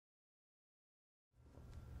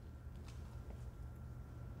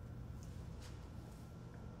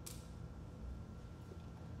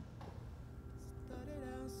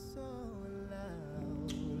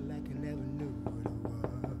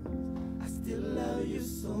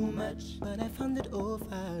so much, but I found it all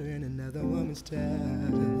fire in another woman's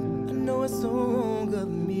child. I know it's so wrong of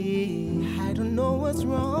me. I don't know what's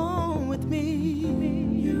wrong with me.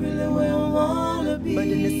 You really where I wanna be, but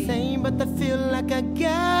in the same, but I feel like I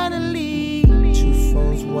gotta leave. 2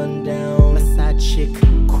 phones, 1 down. My side chick,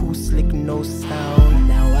 cool, slick, no sound.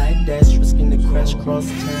 Now I dash, risking the crash cross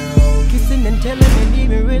town. Kissing and telling and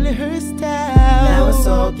even really her style. Now it's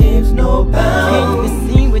all games, no bounds. Can't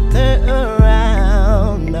be seen with her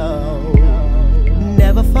around, no.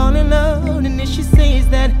 Never fall in love, and if she says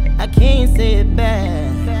that, I can't say it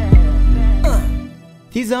back.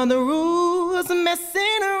 These are the rules of messing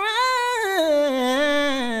around.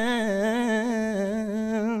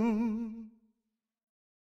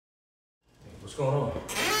 What's going on?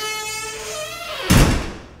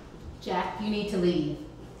 Jack, you need to leave.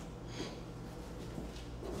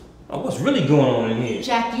 Oh, what's really going on in here?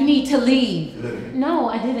 Jack, you need to leave. No,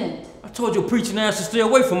 I didn't. I told your preaching ass to stay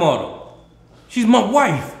away from Autumn. She's my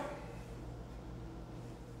wife.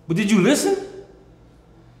 But did you listen?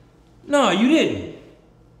 No, you didn't.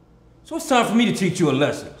 So it's time for me to teach you a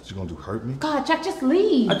lesson. What you gonna do, hurt me? God, Jack, just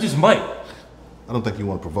leave. I just might. I don't think you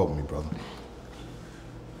want to provoke me, brother.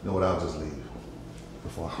 You know what, I'll just leave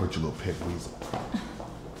before I hurt your little pet weasel.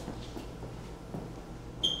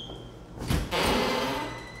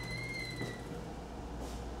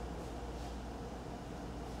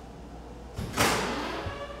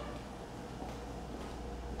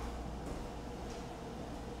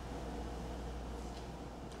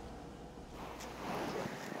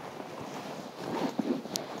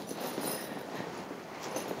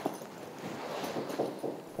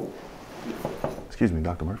 Excuse me,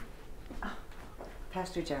 Dr. Murphy.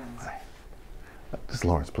 Pastor Jones. Hi. This is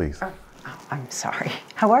Lawrence, please. Oh, I'm sorry.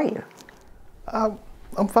 How are you? I'm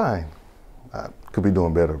fine. I could be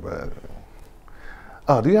doing better, but...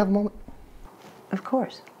 do you have a moment? Of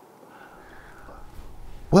course.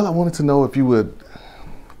 Well, I wanted to know if you would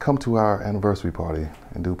come to our anniversary party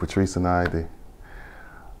and do Patrice and I the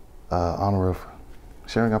honor of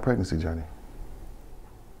sharing our pregnancy journey.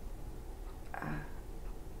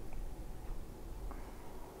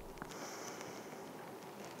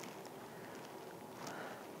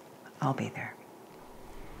 I'll be there.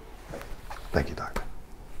 Thank you, Doctor.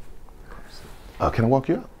 Of course. Can I walk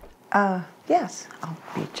you up? Yes. I'll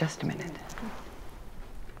be just a minute.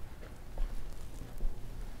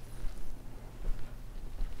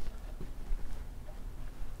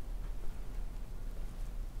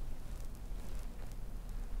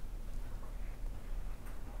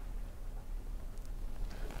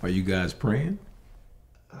 Are you guys praying?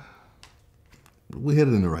 We're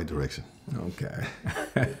headed in the right direction. Okay.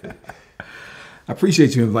 I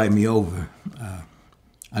appreciate you inviting me over.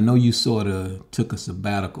 I know you sort of took a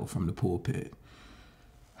sabbatical from the pulpit,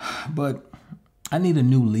 but I need a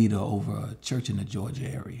new leader over a church in the Georgia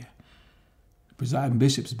area. The presiding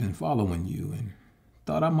bishop's been following you and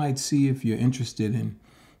thought I might see if you're interested in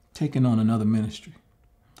taking on another ministry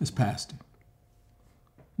as pastor.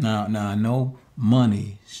 Now I know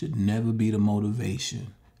money should never be the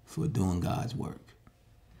motivation for doing God's work.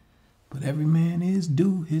 But every man is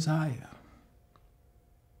due his hire.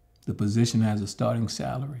 The position has a starting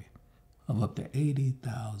salary of up to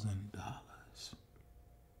 $80,000.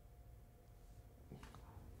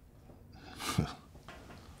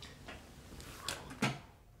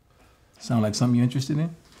 Sound like something you're interested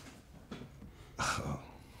in?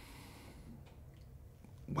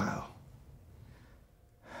 Wow.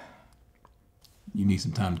 You need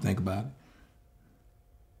some time to think about it?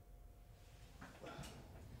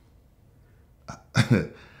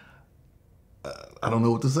 I don't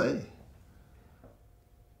know what to say.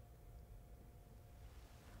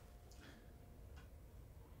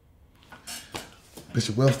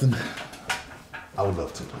 Bishop Webster, I would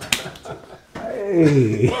love to.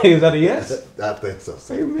 Hey, is that a yes? I think so.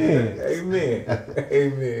 Amen. Amen.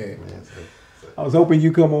 Amen. Man, I was hoping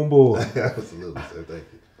you come on board. Absolutely, sir. Thank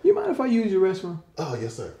you. You mind if I use your restroom? Oh,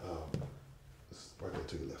 yes, sir. It's right there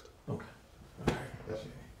to your left. Okay. All right. Yes.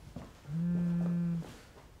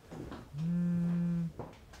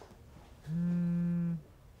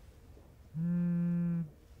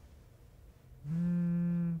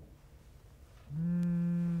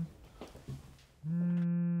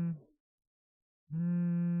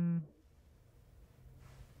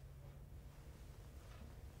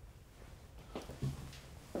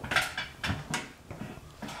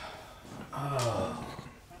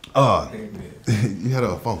 You had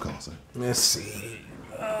a phone call, sir. Let's see.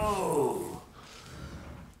 Oh.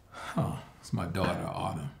 It's my daughter,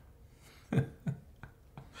 Autumn.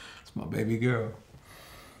 It's my baby girl.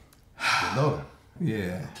 You know her?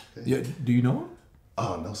 Yeah. Yeah. Do you know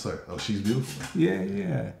Oh, no, sir. Oh, she's beautiful. Yeah,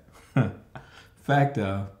 yeah. In fact,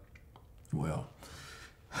 well,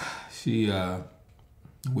 she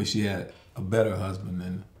wish she had a better husband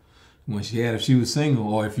than when she had if she was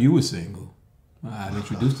single or if you were single. I'd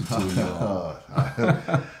introduce the two of y'all.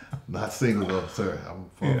 Not single though, sir. I'm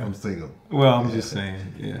far from single. Well, I'm just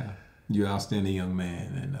saying, yeah. You're an outstanding young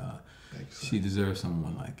man, and Thank you, sir. she deserves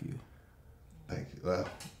someone like you. Thank you. Well,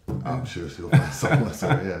 I'm sure she'll find someone,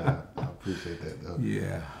 sir. Yeah, I appreciate that, though.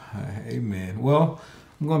 Yeah, amen. Well,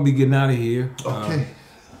 I'm going to be getting out of here. Okay.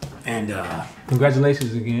 And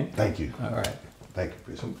congratulations again. Thank you. All right. Thank you.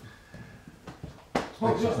 Appreciate it.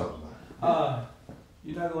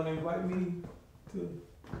 You're not going to invite me to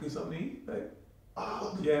get something to eat, babe?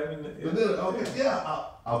 Oh, Yeah, okay. Yeah,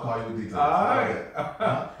 I'll call you with details. All right.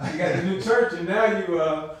 You got the new church, and now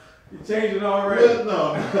you're changing already. Well,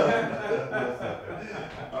 no.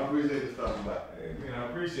 I appreciate you stopping by. Amen. I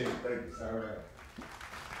appreciate it. Thank you. All right.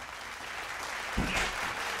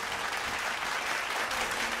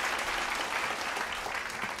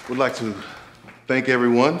 Would like to thank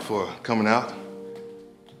everyone for coming out to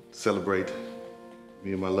celebrate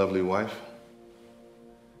me and my lovely wife.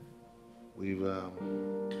 We've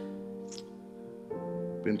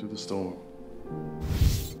been through the storm.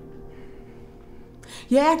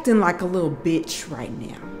 You're acting like a little bitch right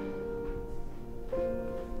now.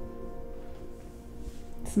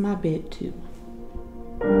 It's my bed too.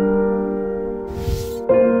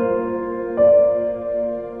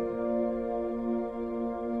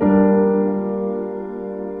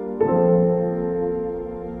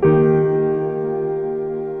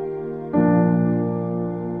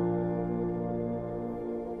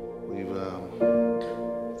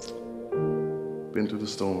 Been through the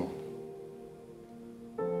storm,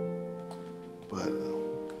 but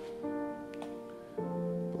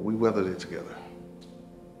we weathered it together.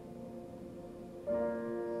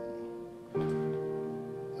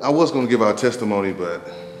 I was going to give our testimony, but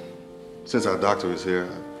since our doctor is here,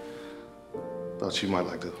 I thought she might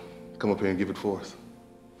like to come up here and give it for us.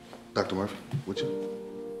 Dr. Murphy, would you?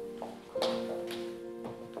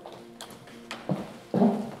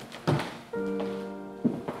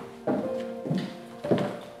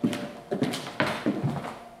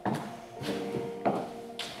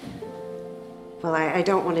 Well, I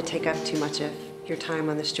don't want to take up too much of your time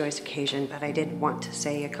on this joyous occasion, but I did want to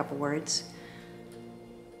say a couple words.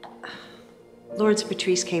 Lawrence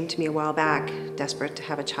Patrice came to me a while back, desperate to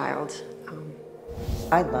have a child.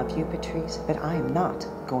 I love you, Patrice, but I am not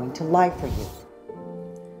going to lie for you.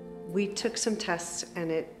 We took some tests, and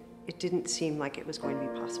it didn't seem like it was going to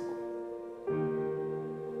be possible.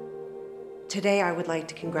 Today, I would like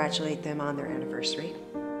to congratulate them on their anniversary.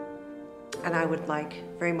 And I would like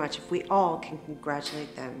very much if we all can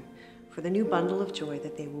congratulate them for the new bundle of joy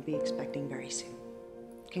that they will be expecting very soon.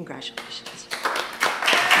 Congratulations.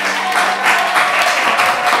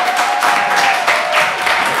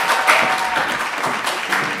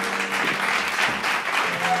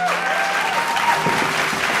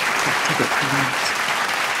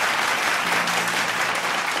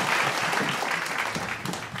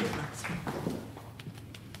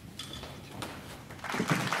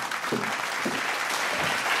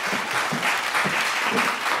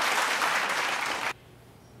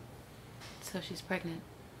 So she's pregnant.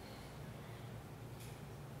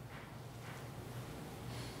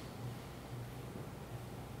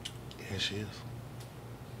 Yeah, she is.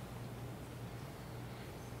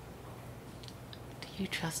 Do you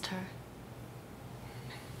trust her?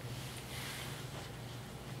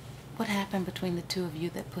 What happened between the two of you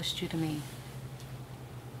that pushed you to me?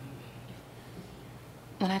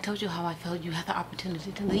 When I told you how I felt, you had the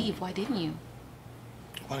opportunity to leave. Why didn't you?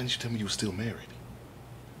 Why didn't you tell me you were still married?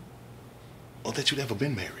 Or that you'd ever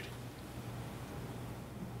been married?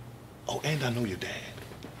 Oh, and I know your dad.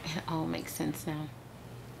 It all makes sense now.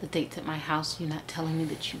 The dates at my house, you not telling me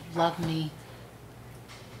that you love me.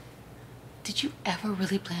 Did you ever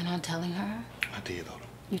really plan on telling her? I did, Oda.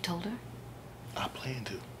 You told her? I plan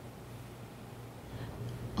to.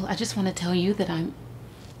 Well, I just want to tell you that I'm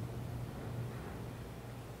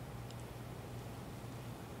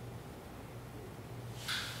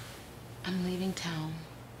leaving town,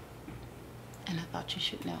 and I thought you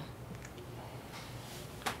should know.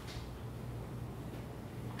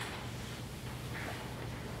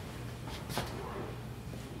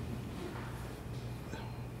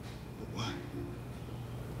 Why?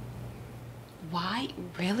 Why?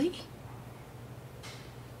 Really?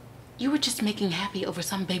 You were just making happy over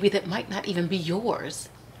some baby that might not even be yours.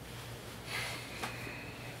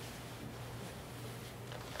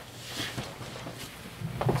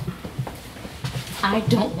 I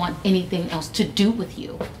don't want anything else to do with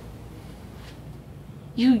you.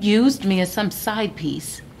 You used me as some side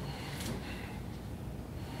piece.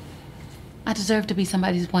 I deserve to be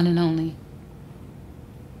somebody's one and only.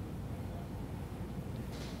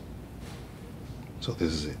 So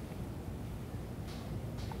this is it?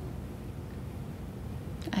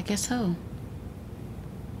 I guess so,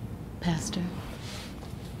 Pastor.